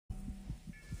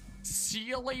See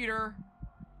you later.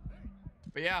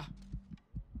 But yeah.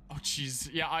 Oh, jeez.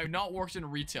 Yeah, I've not worked in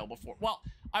retail before. Well,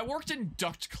 I worked in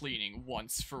duct cleaning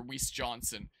once for Weiss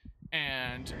Johnson.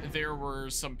 And there were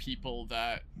some people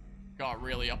that got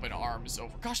really up in arms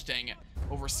over, gosh dang it,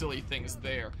 over silly things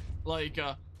there. Like,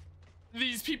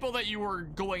 these people that you were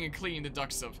going and cleaning the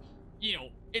ducts of, you know,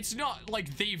 it's not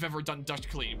like they've ever done duct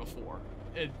cleaning before.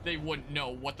 They wouldn't know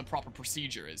what the proper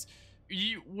procedure is.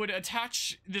 You would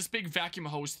attach this big vacuum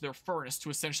hose to their furnace to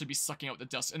essentially be sucking out the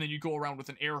dust, and then you go around with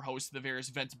an air hose to the various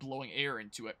vents blowing air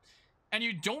into it. And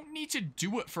you don't need to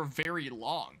do it for very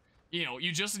long. You know,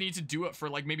 you just need to do it for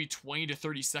like maybe 20 to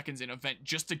 30 seconds in a vent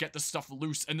just to get the stuff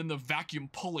loose, and then the vacuum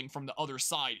pulling from the other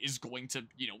side is going to,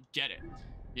 you know, get it.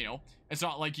 You know, it's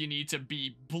not like you need to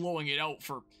be blowing it out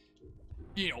for,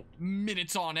 you know,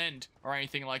 minutes on end or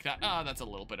anything like that. Ah, that's a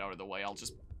little bit out of the way. I'll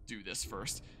just do this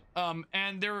first.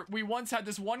 And we once had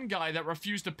this one guy that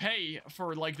refused to pay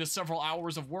for like the several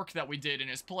hours of work that we did in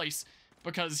his place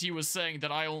because he was saying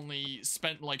that I only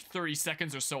spent like 30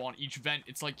 seconds or so on each vent.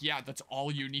 It's like, yeah, that's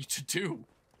all you need to do.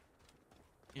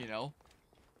 You know?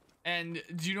 And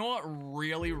do you know what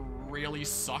really, really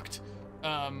sucked?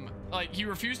 Like, he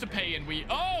refused to pay and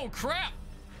oh, crap!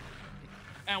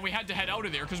 And we had to head out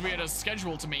of there because we had a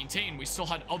schedule to maintain. We still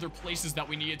had other places that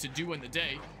we needed to do in the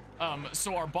day.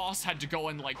 So our boss had to go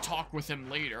and, like, talk with him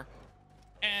later.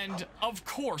 And, of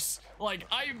course, like,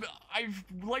 I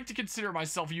like to consider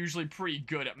myself usually pretty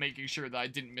good at making sure that I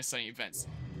didn't miss any events.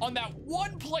 On that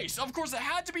one place, of course, it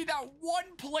had to be that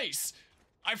one place,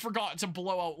 I forgot to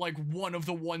blow out, like, one of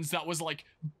the ones that was, like,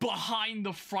 behind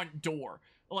the front door.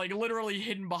 Like, literally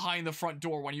hidden behind the front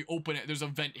door. When you open it, there's a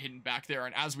vent hidden back there.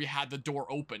 And as we had the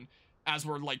door open, as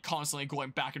we're, like, constantly going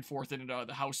back and forth in and out of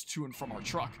the house to and from our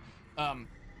truck,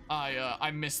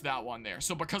 I missed that one there.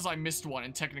 So because I missed one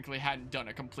and technically hadn't done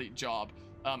a complete job,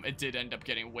 it did end up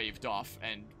getting waived off.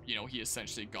 And, you know, he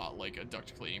essentially got, like, a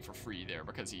duct cleaning for free there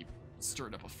because he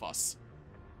stirred up a fuss.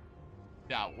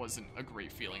 That wasn't a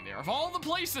great feeling there. Of all the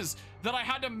places that I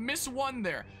had to miss one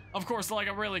there. Of course, like,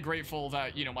 I'm really grateful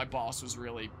that, you know, my boss was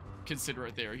really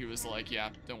considerate there. He was like, yeah,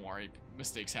 don't worry,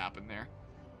 mistakes happen there.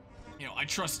 You know, I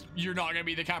trust you're not gonna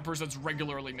be the kind of person that's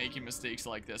regularly making mistakes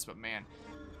like this, but man,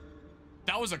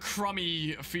 that was a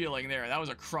crummy feeling there. That was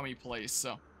a crummy place.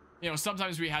 So, you know,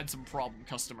 sometimes we had some problem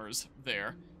customers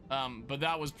there. But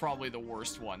that was probably the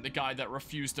worst one. The guy that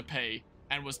refused to pay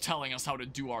and was telling us how to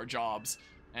do our jobs.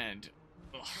 And,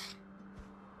 ugh.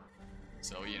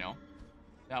 So, you know,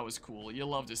 that was cool. You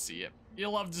love to see it. You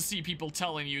love to see people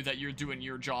telling you that you're doing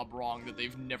your job wrong that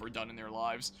they've never done in their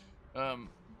lives.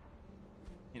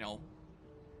 You know,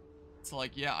 it's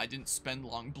like, yeah, I didn't spend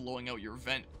long blowing out your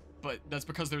vent, but that's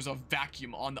because there's a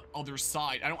vacuum on the other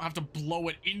side. I don't have to blow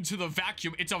it into the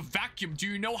vacuum. It's a vacuum. Do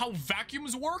you know how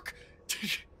vacuums work?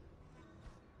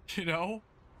 You know?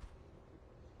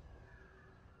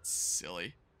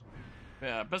 Silly.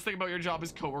 Yeah, best thing about your job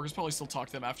is coworkers probably still talk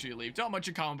to them after you leave. Not much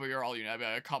in common, but you're all you have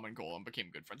a common goal and became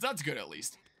good friends. That's good, at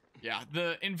least. Yeah,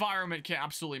 the environment can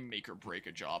absolutely make or break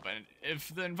a job, and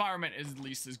if the environment is at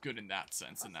least as good in that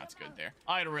sense, then that's good there.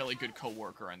 I had a really good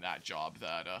coworker in that job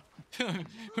that,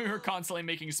 we were constantly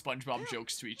making SpongeBob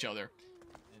jokes to each other.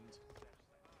 And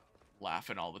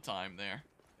laughing all the time there.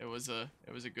 It was a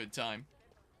good time.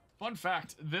 Fun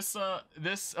fact, this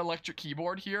electric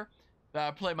keyboard here, that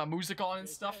I play my music on and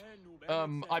stuff,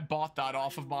 I bought that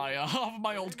off of my, off of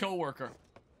my old coworker.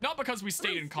 Not because we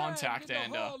stayed in contact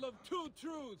and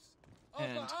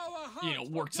you know,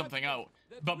 worked something out,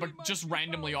 but just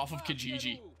randomly off of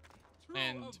Kijiji.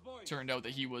 And turned out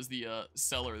that he was the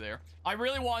seller there. I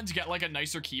really wanted to get like a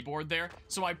nicer keyboard there,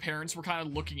 so my parents were kind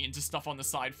of looking into stuff on the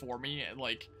side for me, and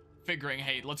like figuring,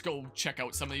 hey, let's go check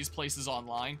out some of these places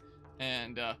online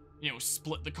and you know,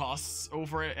 split the costs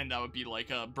over it, and that would be like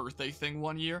a birthday thing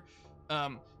one year.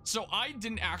 So I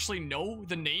didn't actually know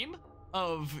the name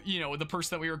of, you know, the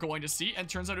person that we were going to see, and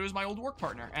turns out it was my old work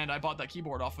partner, and I bought that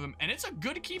keyboard off of him, and it's a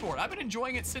good keyboard. I've been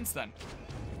enjoying it since then.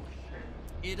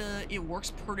 It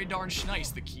works pretty darn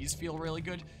nice. The keys feel really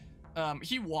good.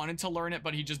 He wanted to learn it,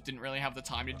 but he just didn't really have the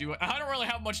time to do it. I don't really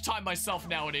have much time myself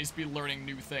nowadays to be learning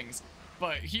new things,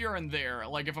 but here and there,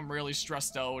 like if I'm really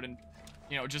stressed out and,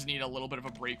 you know, just need a little bit of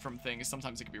a break from things,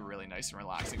 sometimes it can be really nice and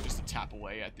relaxing just to tap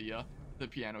away at the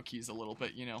piano keys a little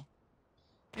bit, you know.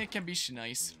 It can be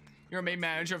nice. You're a main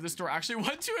manager of the store. Actually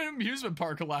went to an amusement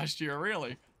park last year,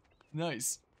 really.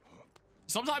 Nice.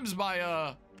 Sometimes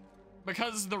my,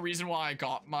 because the reason why I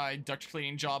got my duct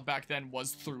cleaning job back then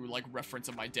was through, like, reference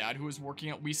of my dad, who was working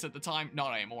at Weiss at the time.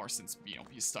 Not anymore, since, you know,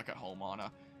 he's stuck at home on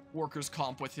a workers'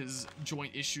 comp with his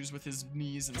joint issues with his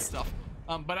knees and stuff.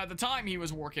 But at the time, he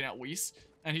was working at Weiss.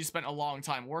 and he spent a long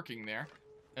time working there.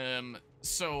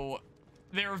 So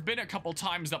there have been a couple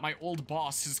times that my old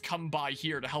boss has come by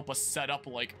here to help us set up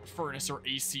like furnace or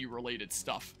AC related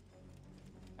stuff.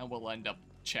 And we'll end up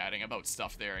chatting about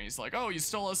stuff there. And he's like, oh, you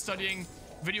still studying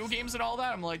video games and all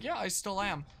that? I'm like, yeah, I still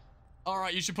am. All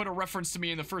right, you should put a reference to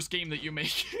me in the first game that you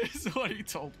make, is what he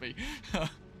told me.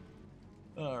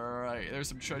 All right, there's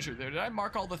some treasure there. Did I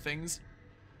mark all the things?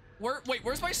 Wait,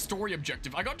 where's my story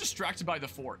objective? I got distracted by the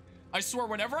fort. I swear,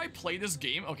 whenever I play this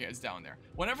game, okay, it's down there.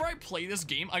 Whenever I play this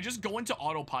game, I just go into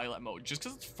autopilot mode, just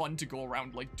because it's fun to go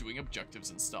around, like, doing objectives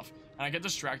and stuff. And I get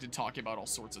distracted talking about all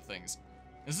sorts of things.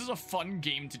 This is a fun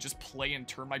game to just play and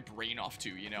turn my brain off to,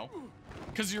 you know?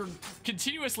 Because you're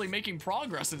continuously making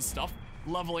progress and stuff.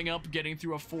 Leveling up, getting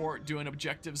through a fort, doing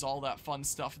objectives, all that fun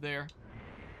stuff there.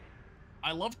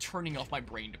 I love turning off my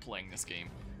brain to playing this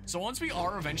game. So once we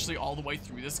are eventually all the way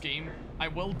through this game, I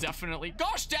will definitely...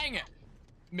 Gosh dang it!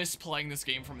 Miss playing this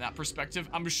game from that perspective.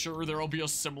 I'm sure there'll be a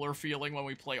similar feeling when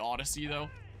we play Odyssey, though.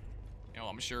 You know,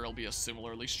 I'm sure it'll be a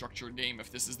similarly structured game if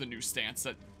this is the new stance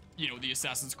that, you know, the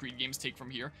Assassin's Creed games take from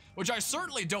here, which I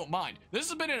certainly don't mind. This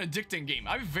has been an addicting game.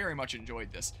 I've very much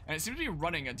enjoyed this, and it seems to be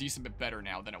running a decent bit better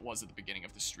now than it was at the beginning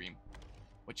of the stream,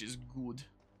 which is good.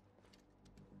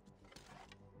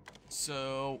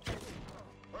 So...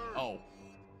 Oh.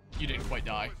 You didn't quite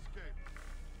die.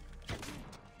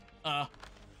 Uh-oh.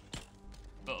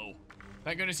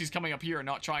 Thank goodness he's coming up here and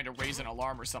not trying to raise an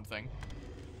alarm or something.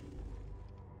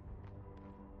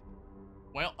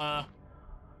 Well,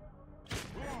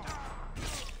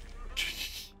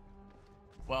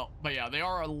 well, but yeah, they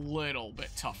are a little bit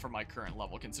tough for my current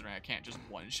level, considering I can't just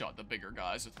one-shot the bigger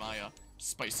guys with my,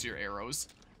 spicier arrows.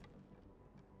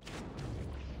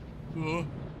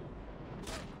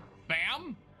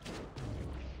 Bam!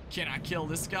 Can I kill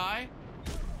this guy?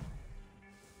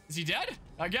 Is he dead?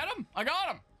 I get him? I got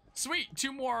him! Sweet,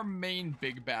 2 more main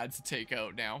big bads to take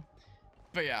out now.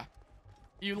 But yeah.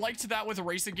 You liked that with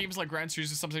racing games like Gran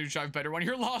Turismo, something to drive better when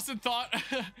you're lost in thought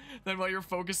than while you're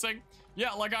focusing.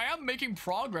 Yeah, like I am making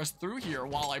progress through here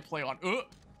while I play on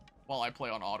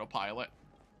autopilot.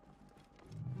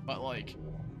 But like,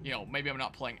 you know, maybe I'm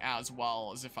not playing as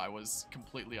well as if I was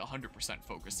completely 100%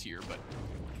 focused here, but...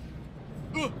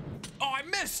 Oh, I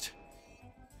missed!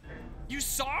 You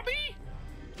saw me?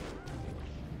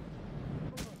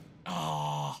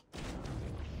 Oh.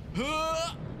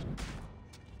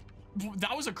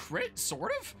 That was a crit,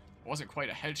 sort of? It wasn't quite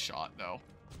a headshot, though.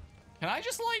 Can I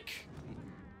just, like...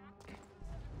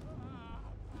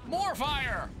 More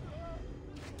fire!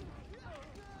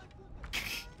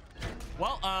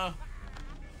 Well,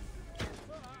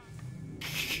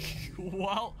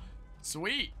 well,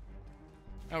 sweet.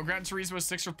 Oh, Gran Turismo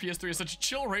 6 for PS3 is such a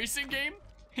chill racing game.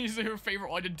 He's your favorite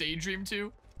one to daydream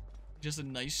to. Just a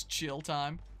nice chill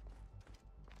time.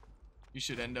 You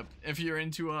should end up, if you're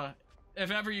into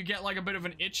if ever you get like a bit of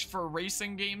an itch for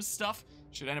racing games stuff,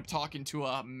 you should end up talking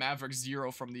to Maverick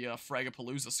Zero from the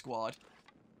Fragapalooza squad.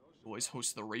 Always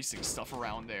hosts the racing stuff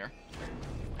around there.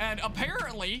 And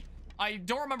apparently, I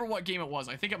don't remember what game it was.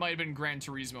 I think it might have been Gran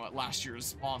Turismo at last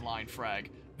year's online frag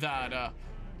that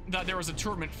there was a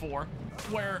tournament for,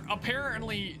 where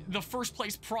apparently the first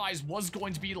place prize was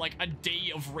going to be like a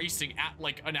day of racing at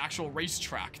like an actual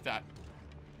racetrack that,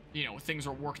 you know, things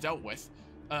were worked out with.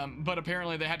 But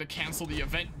apparently they had to cancel the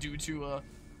event due to,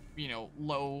 you know,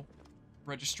 low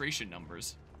registration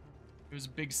numbers. It was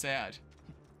big sad.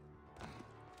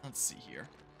 Let's see here.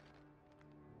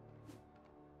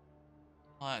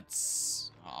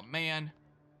 Let's... Oh, man.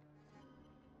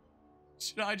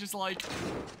 Should I just, like...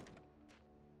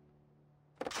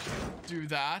 do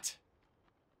that?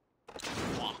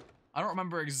 I don't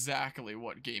remember exactly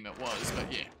what game it was,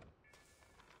 but yeah.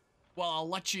 Well, I'll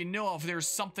let you know if there's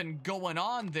something going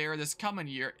on there this coming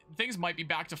year. Things might be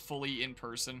back to fully in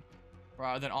person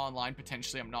rather than online,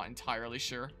 potentially. I'm not entirely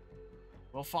sure.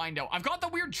 We'll find out. I've got the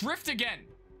weird drift again.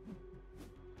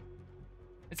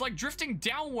 It's like drifting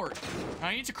downward.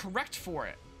 I need to correct for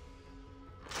it.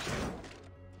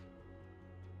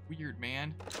 Weird,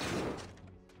 man.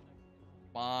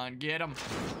 Come on, get him.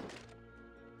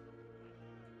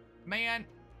 Man.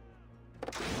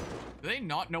 Do they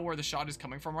not know where the shot is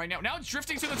coming from right now? Now it's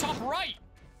drifting to the top right.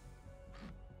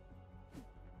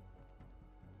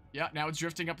 Yeah, now it's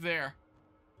drifting up there.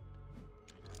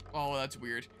 Oh, that's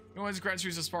weird. You know, as Gran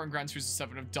Turismo Sport and Gran Turismo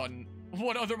 7 have done,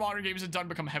 what other modern games have done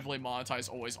become heavily monetized,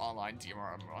 always online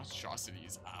DMR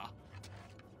monstrosities.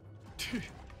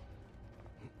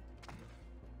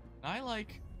 I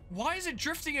like... Why is it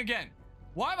drifting again?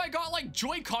 Why have I got like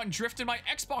Joy-Con drift in my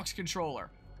Xbox controller?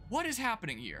 What is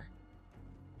happening here?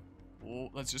 Oh,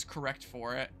 let's just correct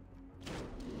for it.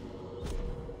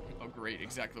 great.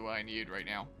 Exactly what I need right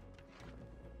now.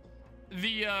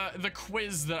 The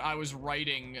quiz that I was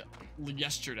writing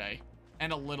yesterday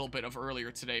and a little bit of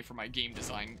earlier today for my game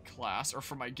design class, or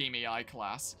for my game AI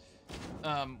class,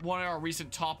 one of our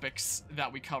recent topics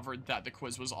that we covered that the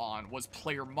quiz was on was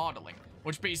player modeling,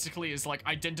 which basically is like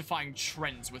identifying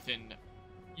trends within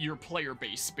your player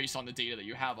base based on the data that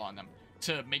you have on them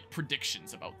to make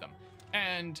predictions about them.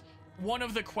 And one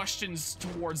of the questions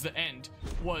towards the end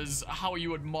was how you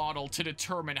would model to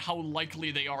determine how likely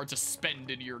they are to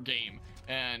spend in your game.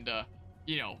 And,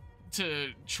 you know, to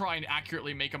try and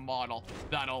accurately make a model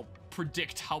that'll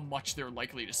predict how much they're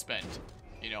likely to spend,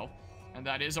 you know? And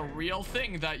that is a real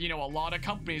thing that, you know, a lot of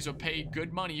companies would pay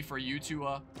good money for you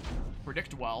to,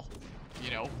 predict well, you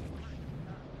know?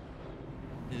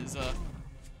 Is,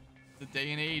 the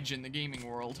day and age in the gaming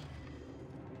world.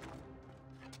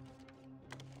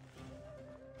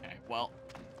 Okay, well,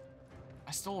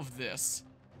 I still have this.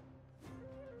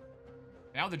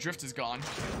 Now the drift is gone.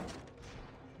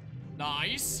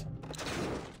 Nice.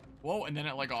 Whoa, and then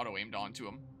it like auto-aimed onto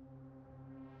him.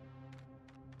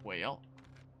 Well.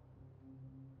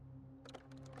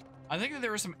 I think that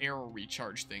there are some arrow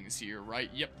recharge things here,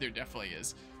 right? Yep, there definitely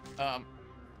is.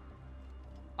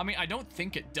 I mean, I don't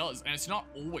think it does, and it's not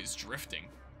always drifting.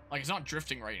 Like, it's not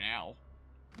drifting right now.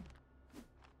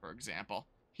 For example.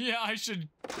 Yeah, I should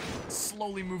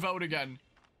slowly move out again.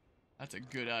 That's a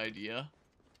good idea.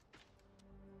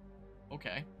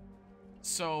 Okay.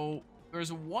 So,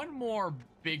 there's one more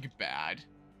big bad,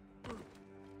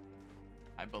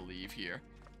 I believe, here.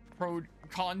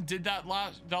 Procon did that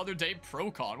the other day.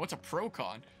 Procon? What's a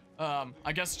Procon?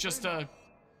 I guess just a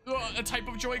type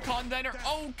of Joy-Con then, or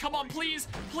oh, come on, please,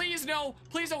 please, no,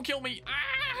 please don't kill me.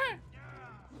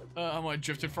 I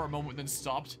drifted for a moment, then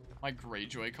stopped. My gray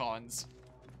Joy-Cons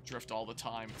drift all the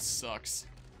time. It sucks.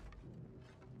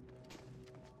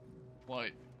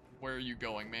 What? Where are you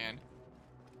going, man?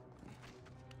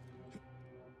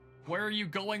 Where are you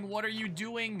going? What are you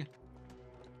doing?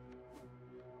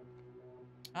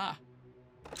 Ah.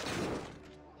 Did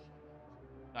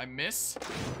I miss?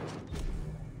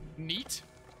 Neat.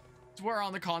 It's where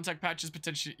on the contact patch is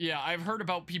potentially... Yeah, I've heard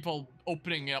about people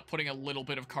opening it up, putting a little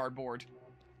bit of cardboard.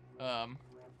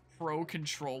 Pro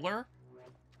controller,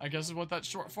 I guess is what that's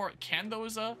short for. Can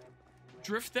those,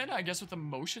 drift then? I guess with the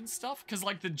motion stuff? Because,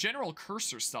 like, the general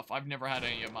cursor stuff, I've never had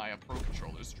any of my pro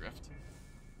controllers drift.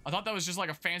 I thought that was just, like,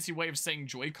 a fancy way of saying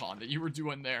Joy-Con that you were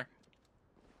doing there.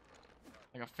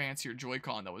 Like a fancier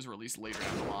Joy-Con that was released later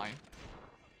down the line.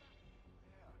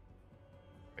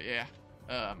 But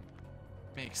yeah,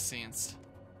 makes sense.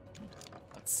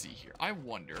 Let's see here. I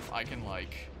wonder if I can,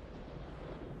 like...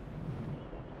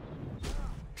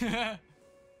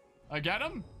 I got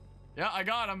him? Yeah, I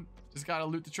got him. Just gotta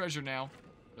loot the treasure now.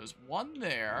 There's one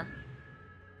there.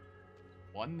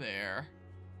 One there.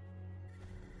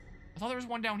 I thought there was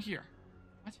one down here.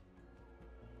 What?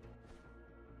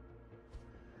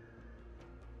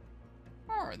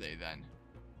 Where are they then?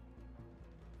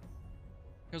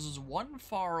 Because there's one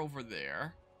far over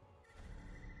there.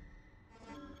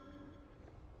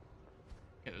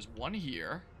 Okay, there's one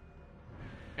here.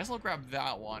 I guess I'll grab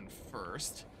that one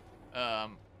first. Huh.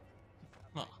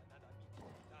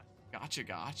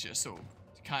 Gotcha. So,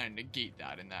 to kind of negate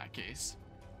that in that case.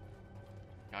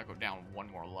 Gotta go down one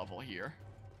more level here.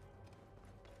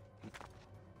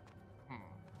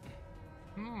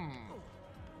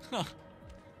 Huh.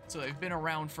 So they've been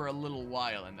around for a little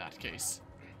while in that case.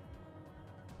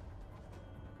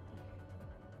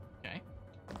 Okay.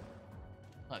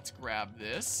 Let's grab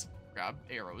this. Grab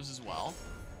arrows as well.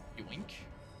 Yoink.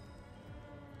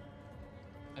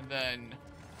 And then...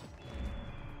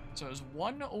 So there's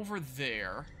one over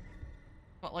there.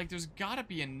 But, like, there's gotta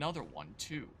be another one,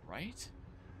 too, right?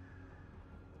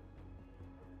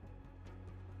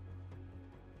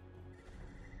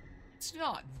 It's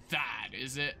not that,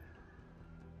 is it?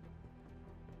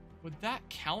 Would that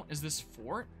count as this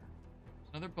fort?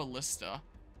 Another ballista.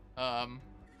 I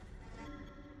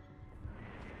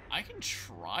can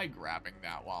try grabbing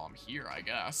that while I'm here, I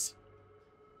guess.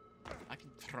 I can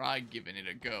try giving it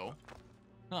a go.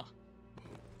 Huh.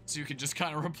 So you can just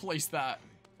kind of replace that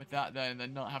with that then, and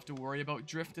then not have to worry about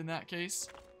drift in that case.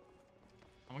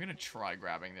 I'm gonna try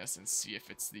grabbing this and see if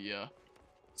it's the,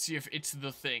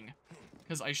 thing.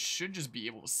 Because I should just be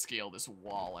able to scale this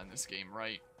wall in this game,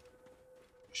 right?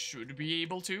 Should be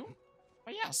able to.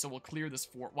 But yeah, so we'll clear this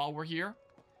fort while we're here.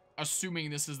 Assuming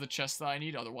this is the chest that I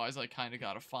need. Otherwise, I kind of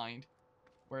gotta find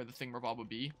where the thingamabob would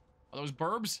be. Are those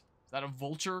burbs? Is that a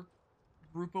vulture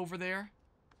group over there?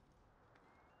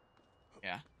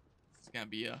 Yeah. It's gonna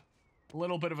be a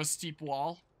little bit of a steep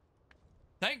wall.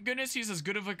 Thank goodness he's as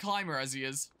good of a climber as he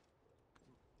is.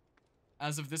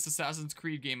 As of this Assassin's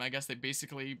Creed game, I guess they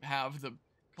basically have the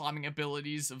climbing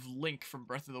abilities of Link from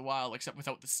Breath of the Wild, except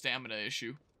without the stamina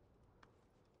issue.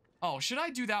 Oh, should I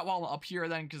do that while I'm up here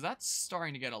then? Because that's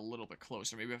starting to get a little bit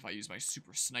closer. Maybe if I use my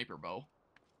super sniper bow.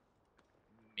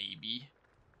 Maybe.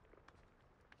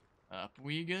 Up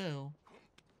we go.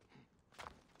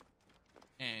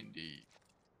 Andy.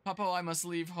 Papa, I must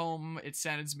leave home. It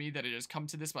saddens me that it has come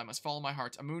to this, but I must follow my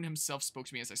heart. Amun himself spoke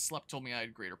to me as I slept, told me I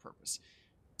had greater purpose.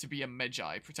 To be a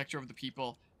Magi, protector of the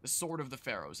people, the sword of the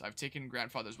Pharaohs. I've taken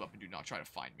grandfather's weapon. Do not try to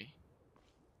find me.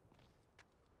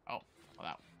 Oh, well,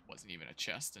 that wasn't even a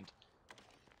chest, and...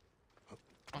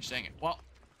 gosh dang it. Well,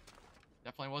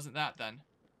 definitely wasn't that, then.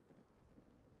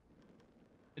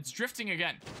 It's drifting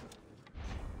again.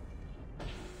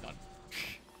 Done.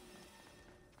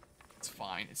 It's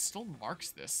fine. It still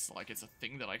marks this like it's a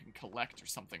thing that I can collect or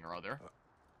something or other.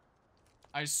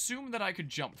 I assume that I could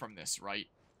jump from this, right?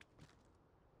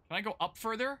 Can I go up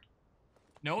further?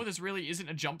 No, this really isn't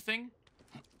a jump thing?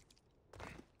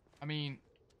 I mean,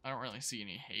 I don't really see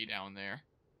any hay down there.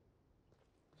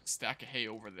 Stack of hay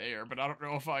over there, but I don't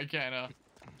know if I can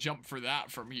jump for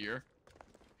that from here.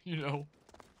 You know,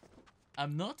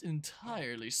 I'm not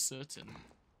entirely certain.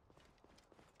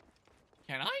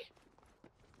 Can I?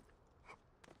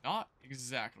 Not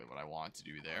exactly what I want to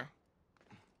do there.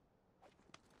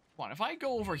 Come on, if I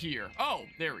go over here. Oh,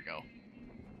 there we go.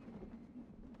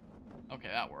 Okay,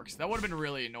 that works. That would have been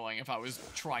really annoying if I was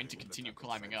trying to continue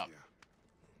climbing up.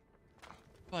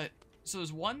 But, so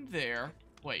there's one there.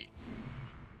 Wait.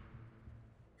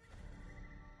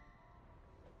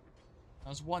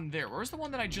 There's one there. Where's the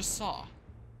one that I just saw?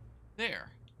 There.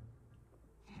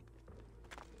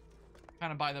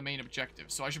 Kind of by the main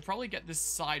objective. So I should probably get this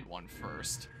side one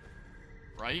first.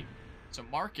 Right? So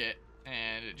mark it,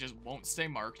 and it just won't stay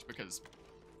marked because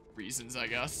reasons, I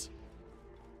guess.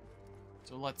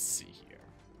 So let's see here.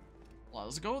 Well,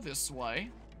 let's go this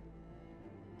way.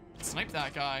 Snipe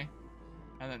that guy.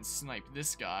 And then snipe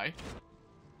this guy.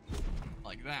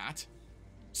 Like that.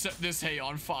 Set this hay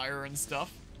on fire and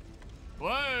stuff.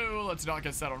 Whoa, let's not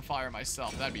get set on fire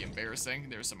myself. That'd be embarrassing.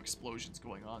 There's some explosions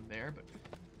going on there, but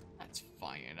that's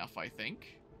fine enough, I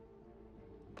think.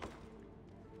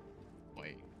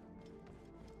 Wait.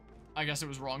 I guess it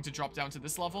was wrong to drop down to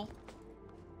this level.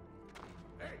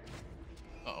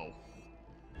 Uh-oh.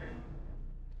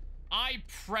 I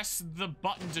pressed the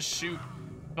button to shoot,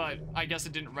 but I guess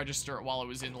it didn't register it while it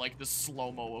was in, like, the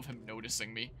slow-mo of him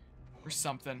noticing me. Or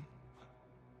something.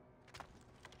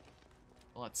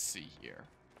 Let's see here.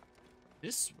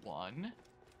 This one...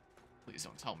 Please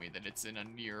don't tell me that it's in a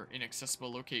near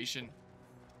inaccessible location.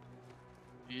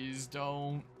 Please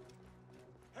don't.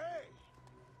 Hey!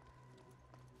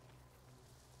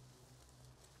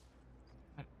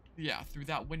 Yeah, through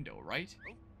that window, right?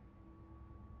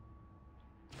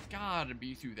 Gotta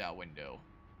be through that window.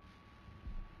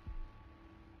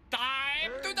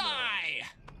 Time to die!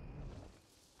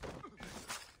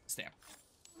 Stamp.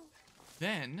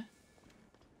 Then...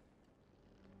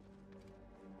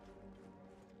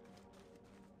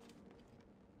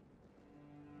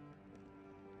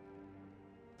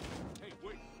 Hey,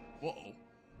 wait. Whoa.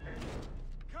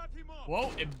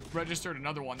 Whoa, it registered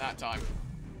another one that time.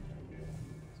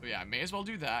 So yeah, I may as well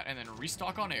do that and then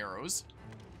restock on arrows.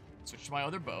 Switch to my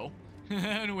other bow.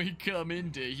 And we come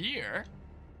into here.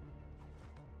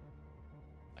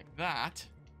 Like that.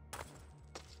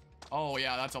 Oh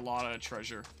yeah, that's a lot of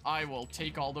treasure. I will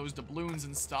take all those doubloons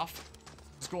and stuff.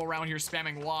 Let's go around here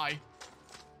spamming Y.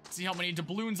 See how many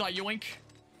doubloons I yoink.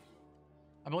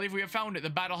 I believe we have found it. The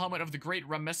battle helmet of the great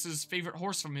Ramesses' favorite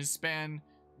horse from his span.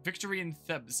 Victory in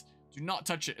Thebes. Do not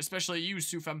touch it, especially you,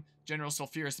 Sufem. General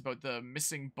Sulfurus about the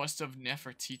missing bust of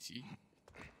Nefertiti.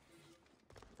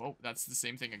 Whoa, that's the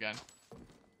same thing again.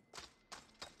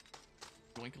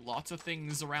 Doing lots of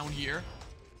things around here.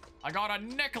 I got a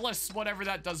necklace, whatever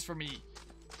that does for me.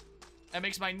 That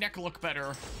makes my neck look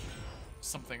better.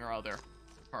 Something or other.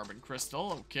 Carbon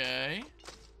crystal, okay.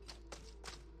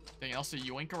 Anything else to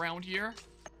yoink around here?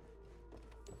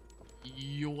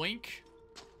 Yoink.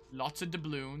 Lots of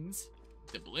doubloons.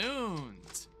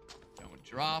 Doubloons. Don't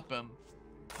drop them.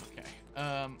 Okay.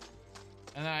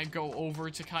 And then I go over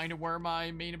to kind of where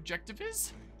my main objective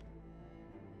is.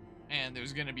 And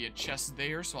there's gonna be a chest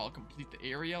there, so I'll complete the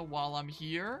area while I'm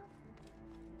here.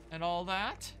 And all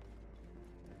that.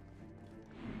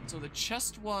 So the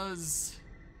chest was...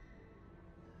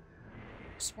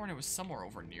 I sworn it was somewhere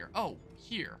over near. Oh,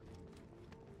 here.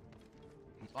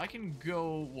 So I can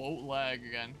go... Whoa, lag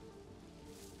again.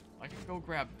 I can go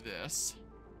grab this.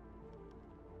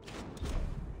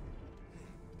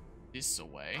 This this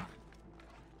away.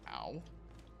 Ow.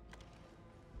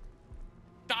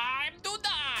 Time to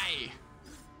die!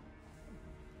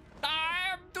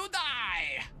 Time to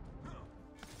die!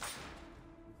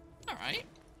 Alright.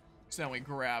 So then we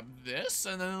grab this,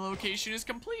 and then the location is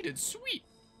completed. Sweet!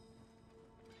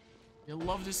 You'll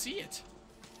love to see it.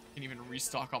 Can even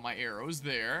restock all my arrows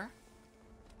there.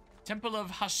 Temple of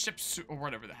Hatshepsut, or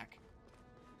whatever the heck.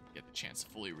 Get the chance to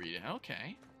fully read it.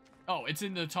 Okay. Oh, it's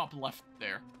in the top left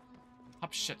there.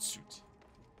 Hatshepsut.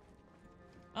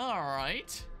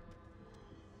 Alright.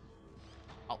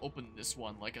 I'll open this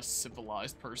one like a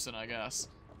civilized person, I guess.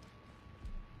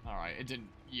 Alright, it didn't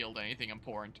yield anything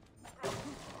important.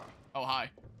 Oh,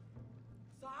 hi.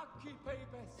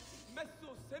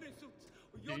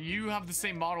 You have the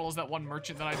same model as that one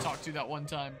merchant that I talked to that one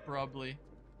time, probably.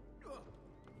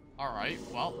 Alright,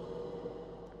 well.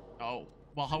 Oh,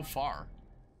 well, how far?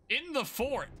 In the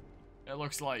fort! It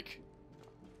looks like.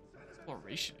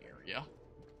 Exploration area.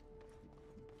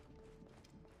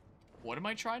 What am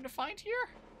I trying to find here?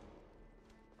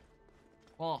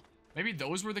 Well, maybe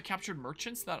those were the captured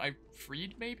merchants that I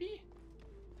freed, maybe?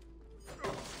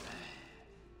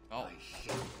 Oh. I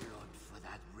shed blood for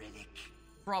that relic.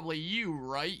 Probably you,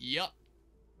 right? Yup.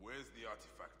 Where's the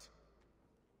artifact?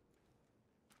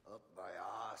 Up my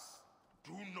ass.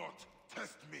 Do not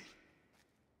test me.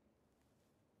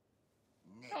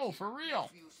 Oh, for real?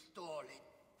 You stole it.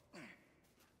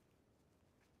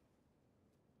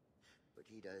 But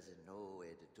he doesn't know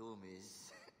where the tomb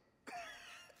is.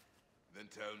 Then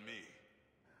tell me.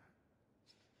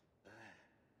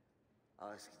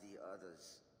 Ask the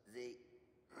others. They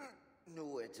know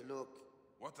where to look.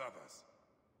 What others?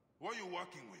 Who are you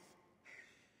working with?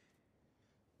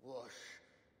 Wash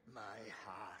my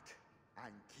heart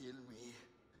and kill me.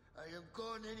 I am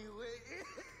gone anyway.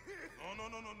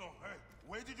 No. Hey,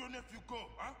 where did your nephew go,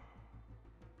 huh?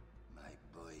 My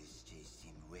boys chased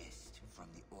him west from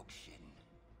the auction.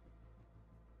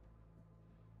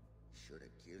 Should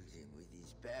have killed him with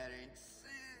his parents.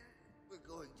 We're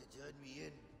going to turn me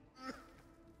in.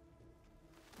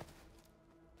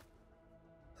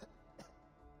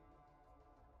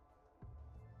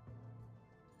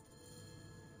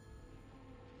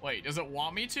 Wait, does it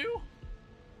want me to?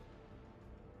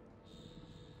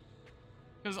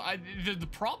 Because the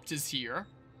prompt is here.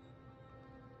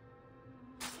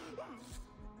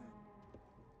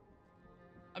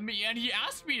 I mean, and he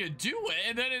asked me to do it,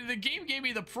 and then the game gave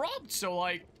me the prompt, so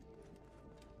like,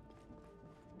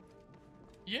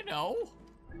 you know.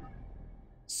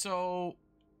 So,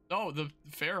 oh, the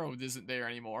Pharaoh isn't there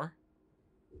anymore.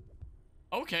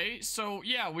 Okay, so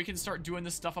yeah, we can start doing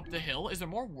this stuff up the hill. Is there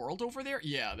more world over there?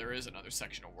 Yeah, there is another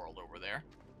section of world over there.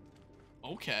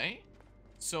 Okay.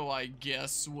 So I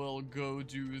guess we'll go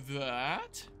do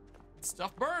that.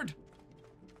 Stuff burned.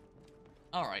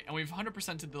 Alright, and we've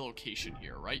 100%ed the location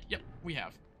here, right? Yep, we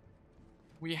have.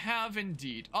 We have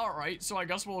indeed. Alright, so I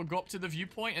guess we'll go up to the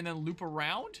viewpoint and then loop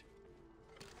around.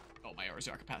 Oh, my arrows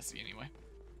are capacity anyway.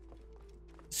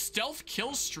 Stealth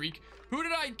kill streak? Who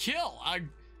did I kill? I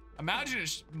imagine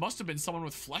it must have been someone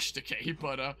with flesh decay,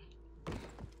 but guess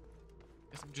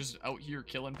I'm just out here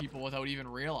killing people without even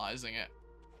realizing it.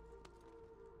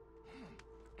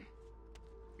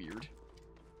 Weird.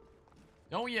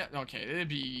 Don't you? Okay, it'd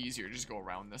be easier to just go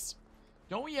around this.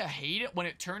 Don't you hate it when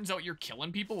it turns out you're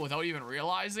killing people without even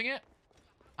realizing it?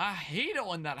 I hate it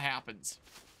when that happens.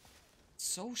 It's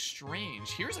so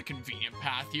strange. Here's a convenient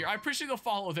path here. I appreciate the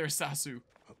follow there, Sasu.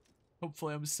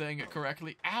 Hopefully I'm saying it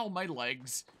correctly. Ow, my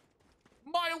legs.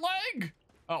 My leg!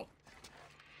 Oh.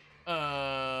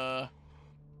 I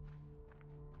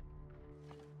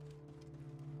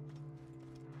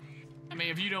mean,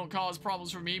 if you don't cause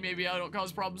problems for me, maybe I don't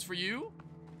cause problems for you?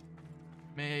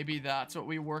 Maybe that's what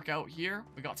we work out here.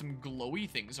 We got some glowy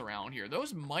things around here.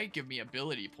 Those might give me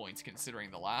ability points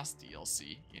considering the last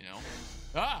DLC, you know?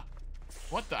 Ah!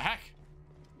 What the heck?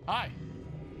 Hi.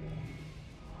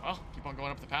 Well, keep on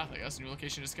going up the path, I guess. New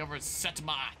location discovered.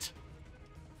 Setmat.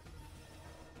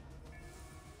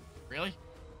 Really?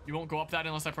 You won't go up that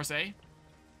unless I press A?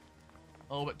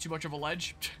 A little bit too much of a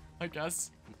ledge, I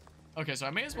guess. Okay, so I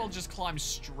may as well just climb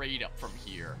straight up from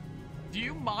here. Do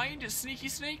you mind, sneaky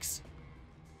snakes?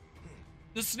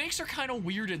 The snakes are kind of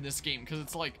weird in this game because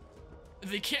it's like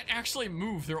they can't actually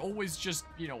move. They're always just,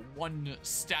 you know, one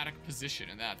static position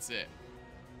and that's it.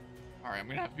 All right, I'm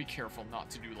gonna have to be careful not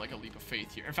to do like a leap of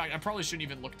faith here. In fact, I probably shouldn't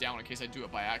even look down in case I do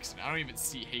it by accident. I don't even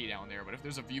see hay down there, but if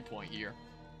there's a viewpoint here,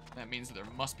 that means that there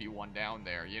must be one down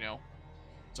there, you know?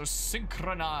 So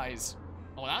synchronize.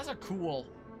 Oh, that's a cool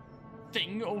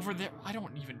thing over there. I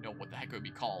don't even know what the heck it would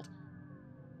be called.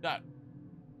 That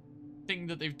thing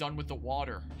that they've done with the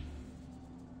water.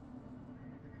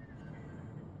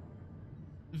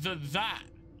 that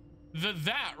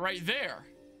right there.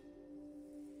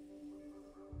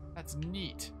 That's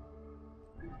neat.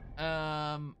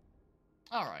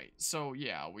 Alright, so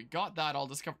yeah, we got that all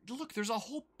discovered. Look, there's a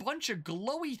whole bunch of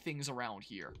glowy things around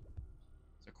here.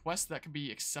 There's a quest that can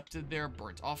be accepted there,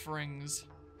 burnt offerings.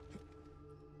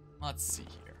 Let's see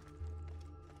here.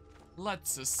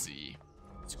 Let's see.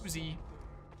 Susie.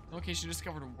 Location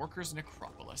discovered Workers'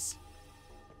 Necropolis.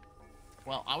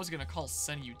 Well, I was gonna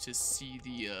send you to see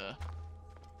the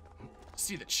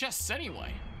chests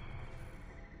anyway.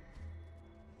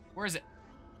 Where is it?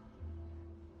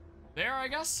 There, I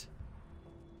guess?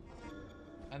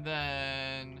 And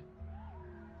then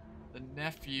the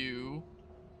nephew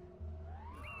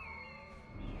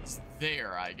is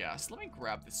there, I guess. Let me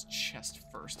grab this chest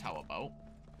first, how about?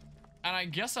 And I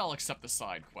guess I'll accept the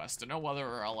side quest. I don't know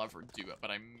whether I'll ever do it, but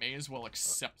I may as well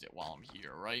accept it while I'm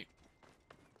here, right?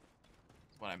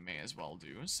 That's what I may as well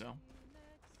do, so.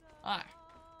 Hi.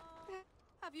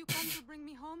 Have you come to bring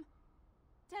me home?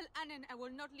 Tell Annen I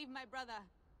will not leave my brother.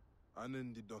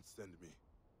 Annen did not send me.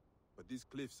 But these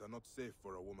cliffs are not safe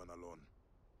for a woman alone.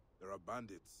 There are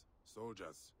bandits,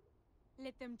 soldiers.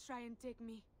 Let them try and take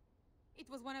me. It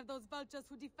was one of those vultures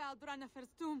who defiled Brannifer's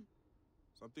tomb.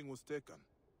 Something was taken.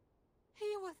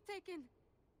 He was taken.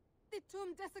 The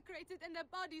tomb desecrated and the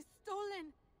body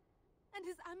stolen. And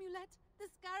his amulet, the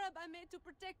scarab I made to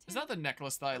protect him. Is that the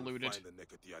necklace that I looted? Find the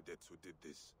Nekati adepts who did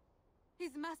this.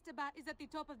 His masturbate is at the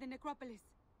top of the necropolis.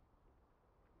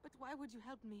 But why would you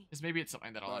help me? Because maybe it's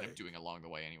something that I'll end up doing along the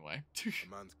way anyway. A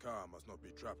man's car must not be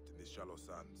trapped in these shallow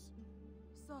sands.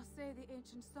 So say the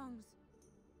ancient songs.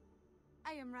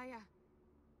 I am Raya.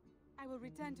 I will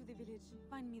return to the village.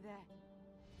 Find me there.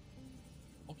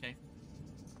 Okay.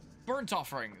 Burnt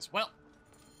offerings. Well.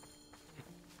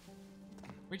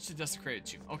 Reach the desecrated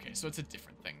tomb. Okay, so it's a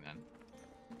different thing then.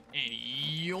 And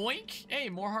yoink! Hey,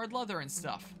 more hard leather and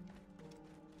stuff.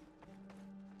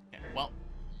 Okay, well,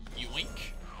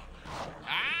 yoink.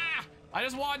 Ah! I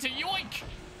just wanted to yoink!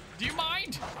 Do you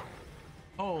mind?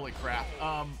 Holy crap.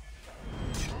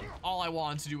 All I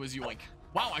wanted to do was yoink.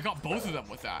 Wow, I got both of them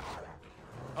with that.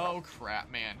 Oh crap,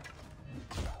 man.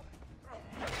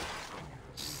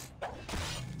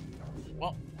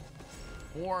 Well,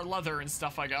 more leather and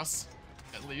stuff, I guess.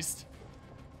 At least.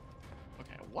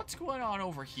 Okay, what's going on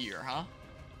over here, huh?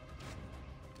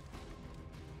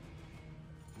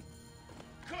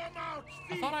 Come out,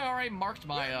 I thought I already marked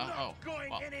my, going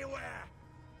well. anywhere.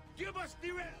 Give us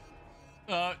the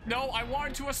No, I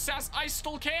wanted to assess. I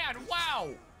still can. Wow.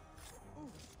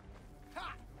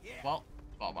 Ha! Yeah. Well,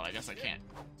 but I guess I can't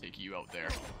take you out there.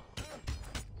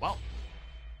 Well,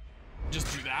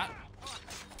 just do that.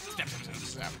 Step, step, step,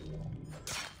 step.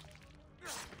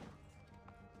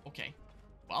 Okay.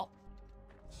 Well,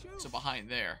 so behind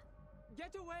there.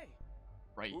 Get away.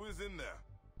 Right. Who is in there?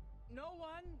 No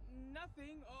one,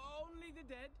 nothing, only the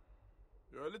dead.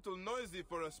 You're a little noisy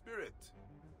for a spirit.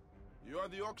 You are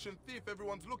the auction thief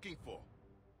everyone's looking for.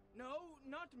 No,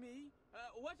 not me.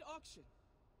 What auction?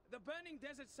 The burning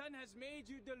desert sun has made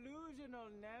you delusional,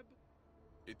 Neb.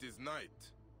 It is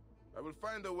night. I will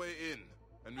find a way in,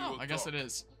 and we will I guess talk. it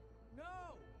is. No,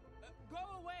 go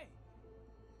away.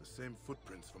 The same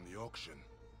footprints from the auction.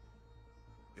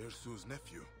 Ersu's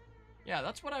nephew. Yeah,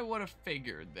 that's what I would have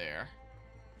figured there.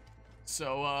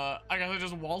 So, I guess I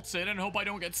just waltz in and hope I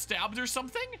don't get stabbed or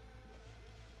something?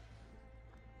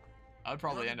 I'd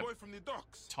probably end up boy from the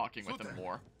docks. talking with them Suter.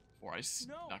 more before I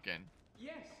snuck in.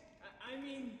 Yes, I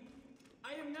mean,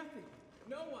 I am nothing.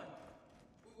 No one.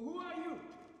 Who are you?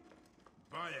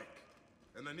 Bayek,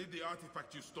 and I need the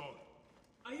artifact you stole.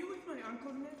 Are you with my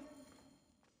uncle, Neb?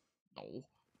 No.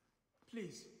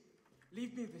 Please,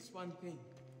 leave me this one thing.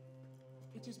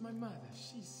 It is my mother.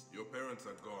 She's... Your parents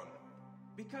are gone.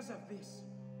 Because of this.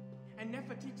 And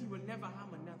Nefertiti will never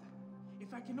harm another.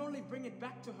 If I can only bring it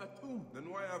back to her tomb. Then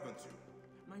why haven't you?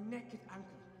 My naked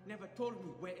uncle never told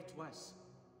me where it was.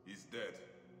 He's dead.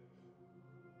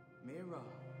 May Ra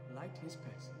light his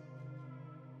person.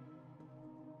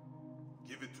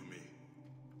 Give it to me.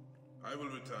 I will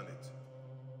return it.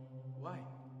 Why?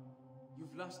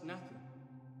 You've lost nothing.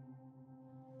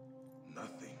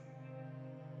 Nothing.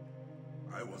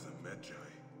 I was a Magi.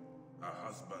 A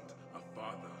husband, a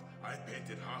father. I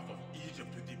painted half of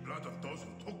Egypt with the blood of those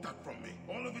who took that from me.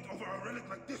 All of it over a relic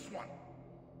like this one.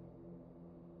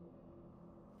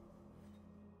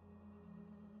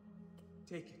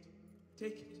 Take it.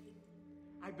 Take it.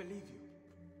 I believe you.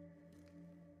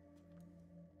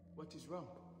 What is wrong?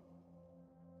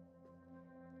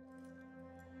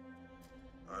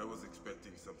 I was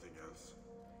expecting something else.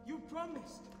 You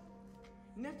promised!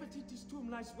 Nefertiti's tomb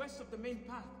lies west of the main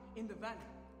path, in the valley.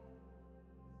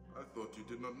 I thought you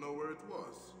did not know where it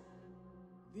was.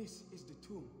 This is the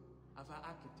tomb of our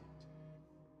architect.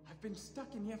 I've been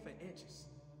stuck in here for ages.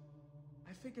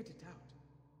 I figured it out.